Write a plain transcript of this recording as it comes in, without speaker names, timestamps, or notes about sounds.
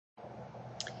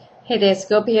Hey there,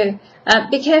 Scorpio.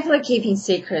 Be careful of keeping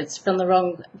secrets from the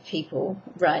wrong people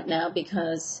right now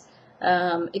because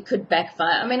it could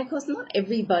backfire. I mean, of course, not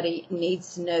everybody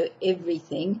needs to know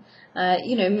everything.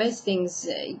 Most things,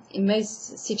 in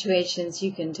most situations,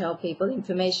 you can tell people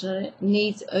information on a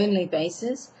needs only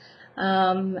basis.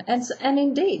 And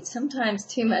indeed, sometimes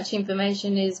too much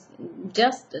information is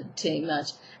just too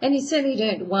much. And you certainly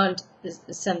don't want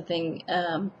something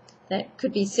that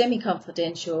could be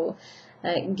semi-confidential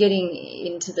getting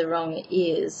into the wrong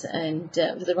ears and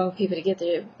for the wrong people to get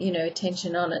their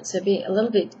attention on it. So be a little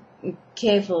bit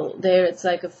careful there. It's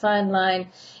like a fine line.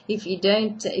 If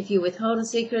you withhold a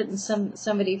secret and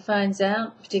somebody finds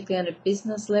out, particularly on a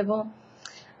business level,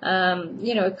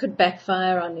 it could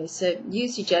backfire on you. So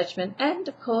use your judgment and,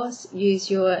 of course, use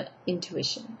your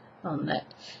intuition on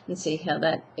that and see how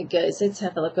that goes. Let's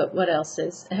have a look at what else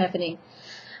is happening.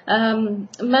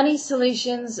 Money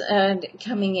solutions are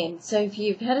coming in. So if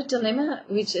you've had a dilemma,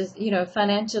 which is, a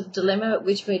financial dilemma,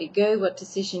 which way to go, what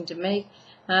decision to make,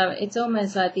 it's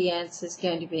almost like the answer is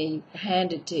going to be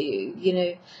handed to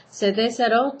you, So there's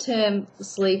that old term,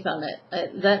 sleep on it.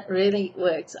 That really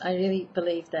works. I really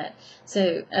believe that.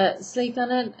 So sleep on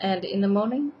it, and in the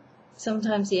morning,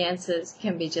 sometimes the answers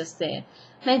can be just there.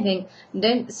 Main thing,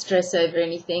 don't stress over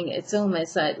anything. It's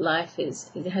almost like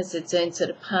it has its own sort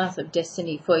of path of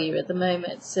destiny for you at the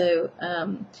moment. So,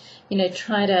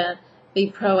 try to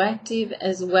be proactive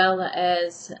as well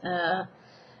as,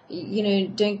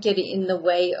 don't get in the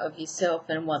way of yourself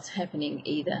and what's happening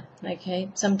either. Okay.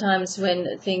 Sometimes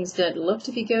when things don't look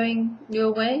to be going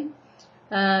your way,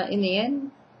 in the end,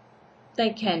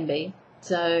 they can be.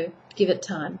 So give it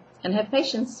time and have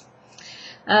patience.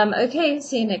 Okay,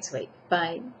 see you next week.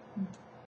 Bye.